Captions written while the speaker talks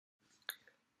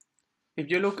If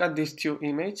you look at these two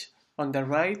images, on the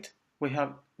right we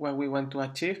have what we want to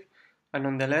achieve, and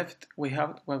on the left we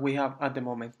have what we have at the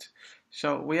moment.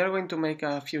 So we are going to make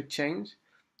a few changes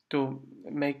to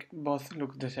make both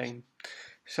look the same.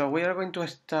 So we are going to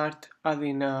start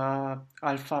adding a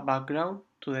alpha background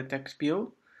to the text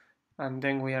view, and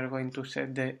then we are going to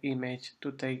set the image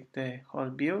to take the whole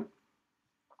view.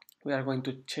 We are going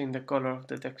to change the color of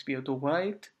the text view to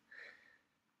white,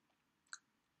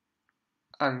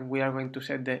 and we are going to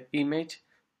set the image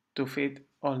to fit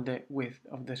all the width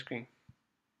of the screen.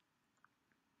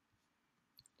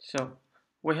 So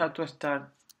we have to start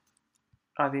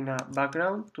adding a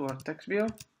background to our text view.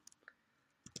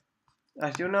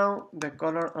 As you know, the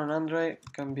color on Android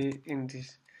can be in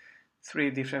these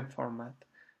three different formats.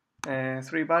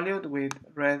 3 valued with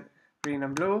red, green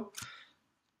and blue,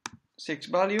 6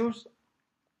 values,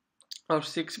 or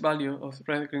 6 values of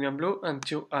red, green and blue, and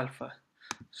 2 alpha.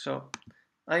 So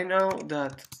I know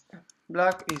that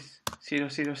black is 0,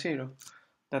 0, 0.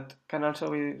 That can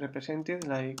also be represented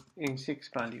like in 6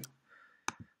 value.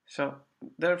 So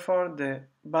therefore the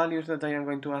values that I am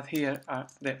going to add here are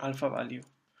the alpha value.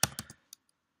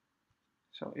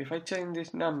 So if I change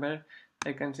this number,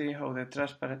 I can see how the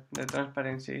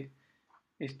transparency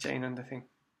is changed on the thing.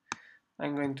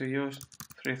 I'm going to use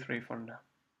 3.3 for now.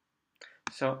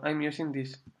 So I'm using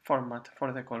this format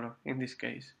for the color in this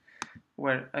case,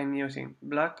 where I'm using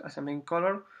black as a main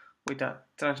color with a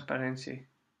transparency.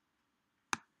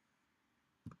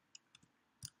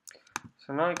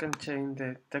 So now I can change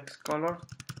the text color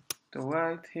to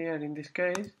white here in this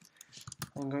case.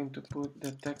 I'm going to put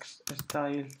the text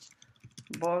style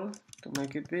bold to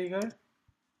make it bigger.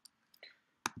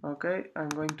 Okay, I'm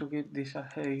going to give this a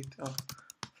height of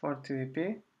 40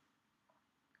 dp.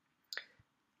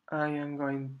 I am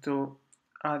going to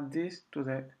add this to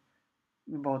the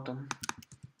bottom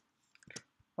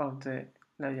of the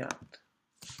layout.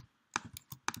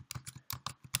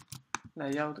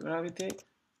 Layout gravity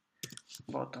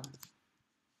bottom.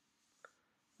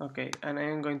 Okay, and I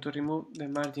am going to remove the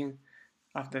margin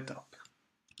of the top.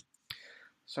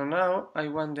 So now I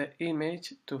want the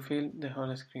image to fill the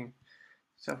whole screen.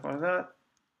 So for that,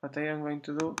 what I am going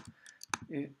to do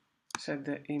is set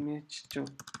the image to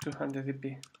 200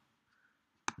 dp.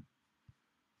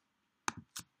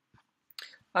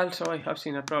 Also, I have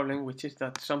seen a problem, which is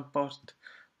that some post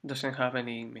doesn't have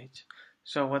any image.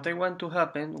 So what I want to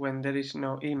happen when there is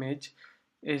no image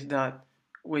is that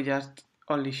we just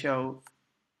only show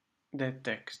the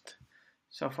text.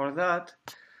 So for that,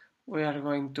 we are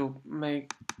going to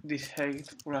make this height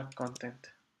wrap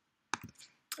content.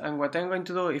 And what I'm going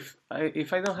to do,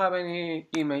 if I don't have any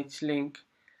image link,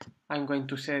 I'm going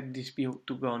to set this view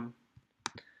to gone.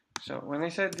 So when I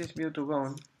set this view to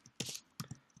gone,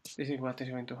 this is what is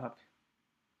going to happen.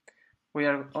 We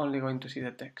are only going to see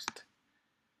the text.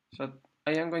 So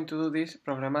I am going to do this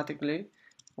programmatically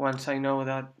once I know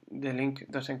that the link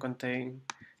doesn't contain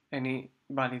any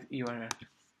valid URL.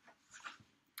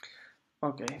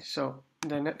 Okay, so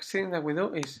the next thing that we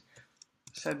do is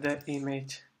set the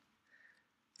image.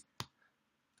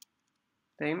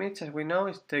 The image, as we know,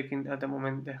 is taking at the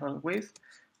moment the whole width,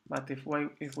 but if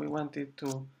we wanted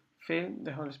to fill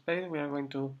the whole space, we are going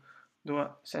to do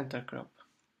a center crop.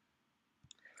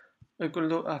 We could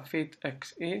do a fit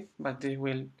XE, but this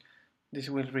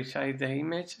will resize the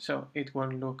image, so it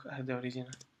won't look as the original.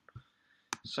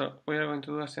 So we are going to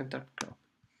do a center crop.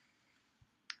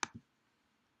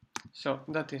 So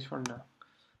that is for now.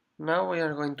 Now we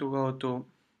are going to go to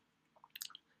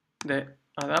the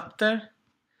adapter,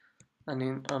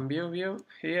 and on view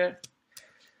here,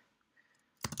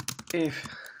 if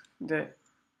the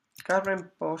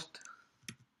current post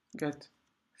get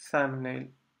thumbnail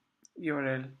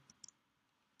URL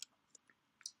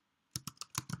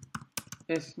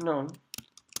is known,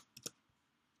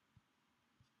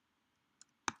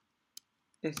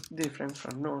 is different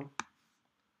from null,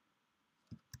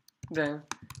 then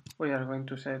we are going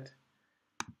to set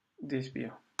this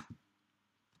view,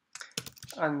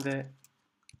 and the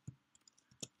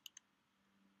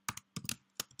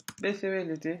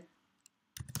visibility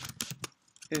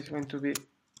is going to be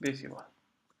visible.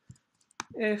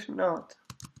 If not,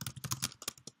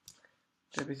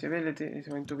 the visibility is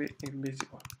going to be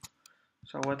invisible.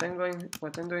 So what I'm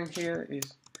doing here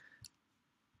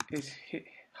is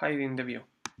hiding the view,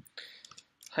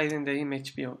 hiding the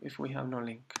image view if we have no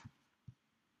link.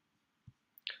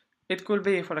 It could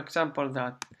be, for example,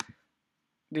 that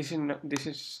this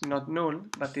is not null,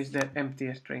 but is the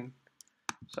empty string.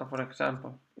 So for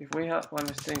example, if we have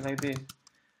one string like this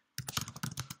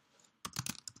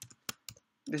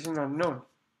is not null,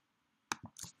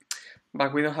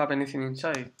 but we don't have anything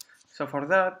inside. So for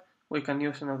that, we can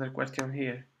use another question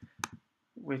here,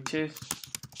 which is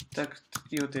text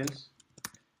utils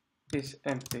is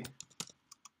empty.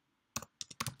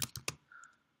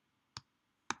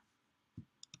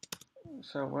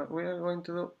 So what we are going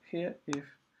to do here, if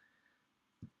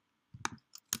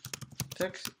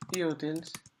text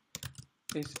utils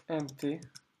is empty,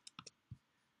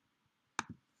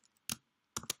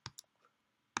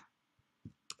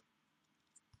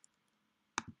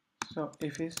 so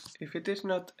if it is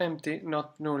not empty,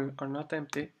 not null or not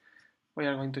empty, we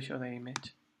are going to show the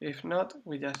image. If not,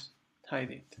 we just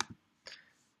hide it.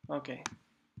 Okay.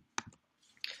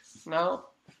 Now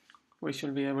we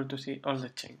should be able to see all the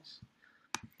chains.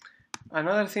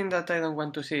 Another thing that I don't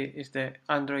want to see is the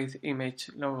Android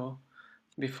image logo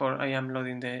before I am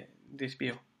loading this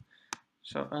view.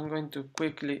 So I'm going to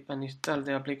quickly uninstall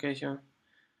the application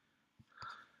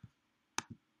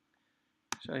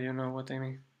so you know what I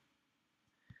mean.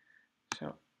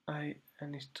 So I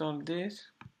uninstall this.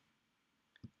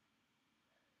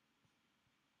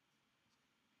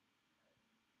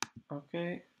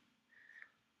 Okay.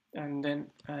 And then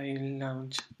I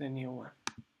launch the new one.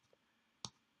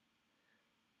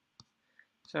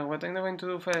 So what I'm going to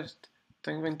do first,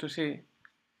 what I'm going to see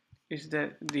is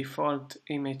the default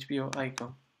image view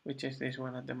icon, which is this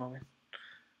one at the moment.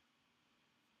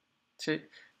 See,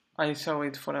 I saw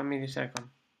it for a millisecond.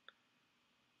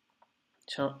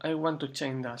 So I want to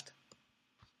change that.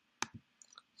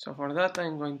 So for that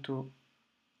I'm going to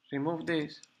remove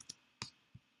this,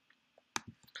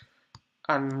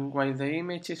 and while the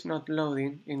image is not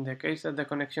loading, in the case that the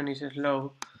connection is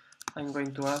slow, I'm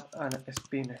going to add a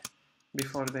spinner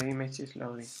before the image is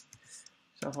loading.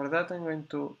 So for that I'm going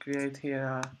to create here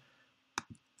a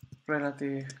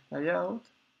relative layout,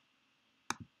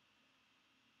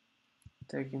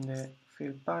 taking the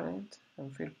field parent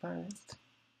and field parent.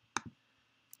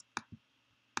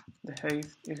 The height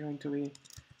is going to be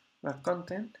web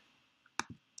content.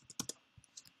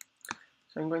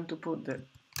 So I'm going to put the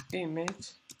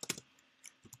image,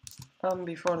 and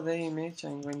before the image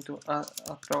I'm going to add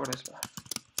a progress bar.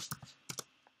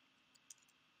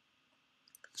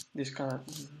 This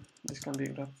can be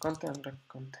web content and web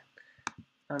content,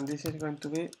 and this is going to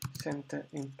be center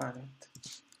in parent.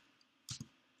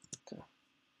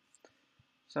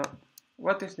 So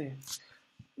what is this?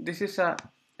 This is a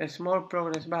small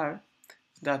progress bar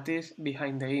that is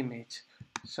behind the image.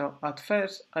 So at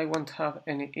first I won't have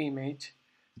any image,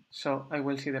 so I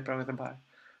will see the progress bar.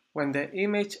 When the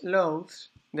image loads,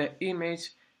 the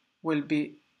image will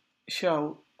be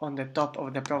shown on the top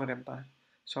of the progress bar.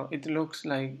 So it looks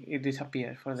like it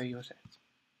disappeared for the user.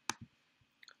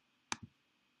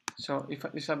 So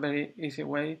it's a very easy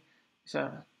way, it's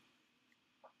a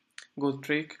good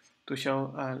trick to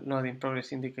show a loading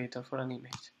progress indicator for an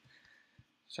image.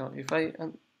 So if I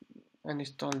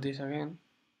uninstall this again,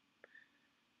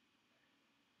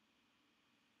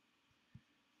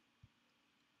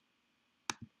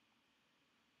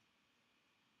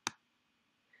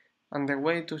 and the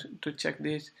way to check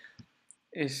this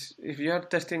is, if you are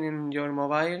testing in your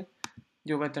mobile,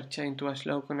 you better change to a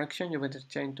slow connection, you better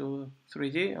change to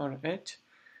 3G or Edge,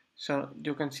 so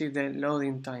you can see the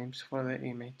loading times for the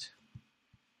image.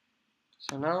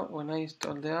 So now when I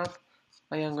install the app,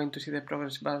 I am going to see the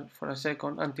progress bar for a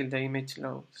second until the image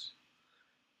loads.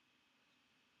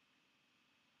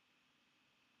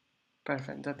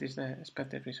 Perfect, that is the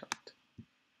expected result.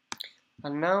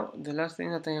 And now the last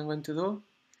thing that I am going to do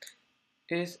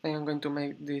is I am going to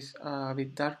make this a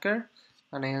bit darker,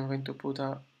 and I am going to put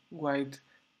a white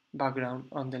background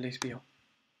on the list view.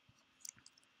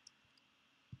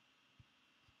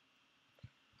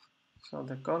 So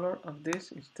the color of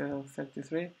this, instead of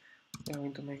 33, we are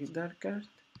going to make it darker,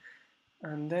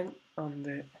 and then on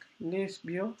the list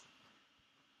view,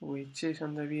 which is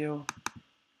on the view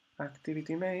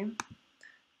activity main,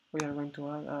 we are going to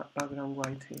add a background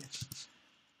white here.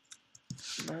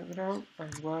 Background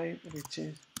and white, which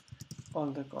is all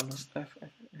the colors F.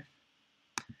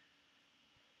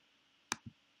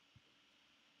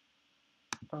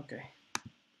 Okay.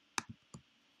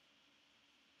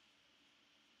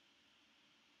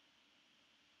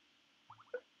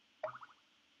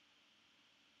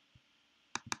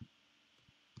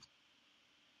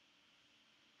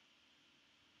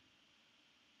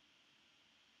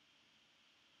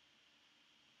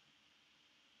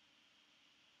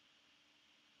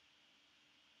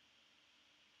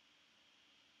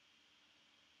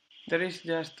 There is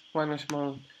just one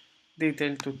small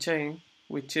detail to change,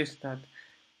 which is that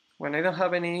when I don't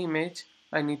have any image,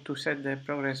 I need to set the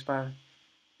progress bar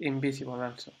invisible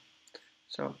also.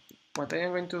 So what I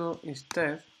am going to do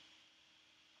instead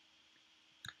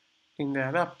in the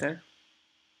adapter,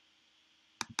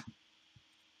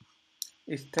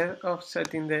 instead of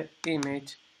setting the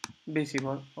image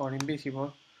visible or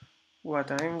invisible,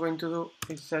 what I am going to do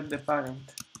is set the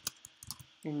parent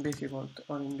invisible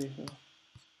or invisible.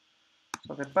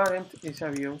 So the parent is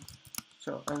a view,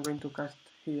 so I'm going to cast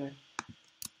here,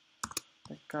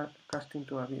 cast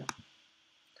into a view.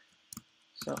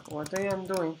 So what I am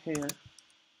doing here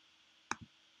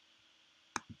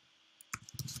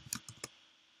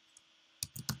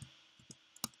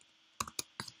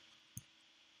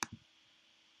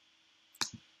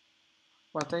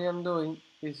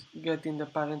is getting the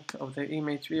parent of the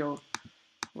image view,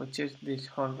 which is this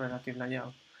whole relative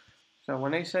layout. So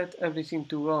when I set everything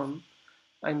to gone,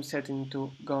 I'm setting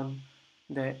to gone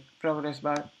the progress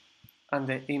bar and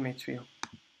the image view.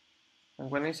 And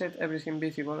when I set everything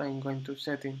visible, I'm going to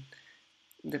set in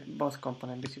the both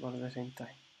components visible at the same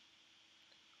time.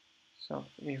 So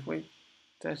if we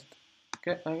test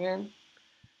again,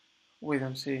 we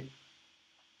don't see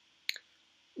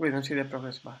the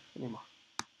progress bar anymore.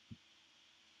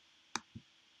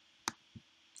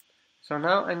 So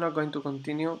now I'm not going to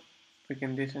continue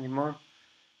tweaking this anymore,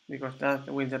 because that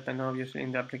will depend obviously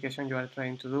in the application you are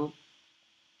trying to do.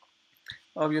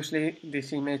 Obviously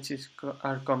these images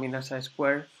are coming as a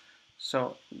square,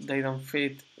 so they don't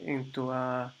fit into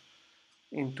a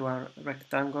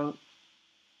rectangle.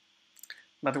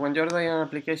 But when you're doing an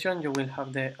application, you will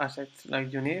have the assets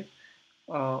like you need,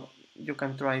 or you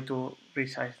can try to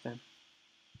resize them.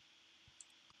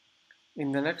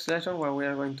 In the next lesson, what we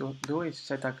are going to do is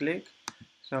set a click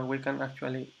so we can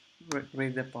actually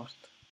read the post.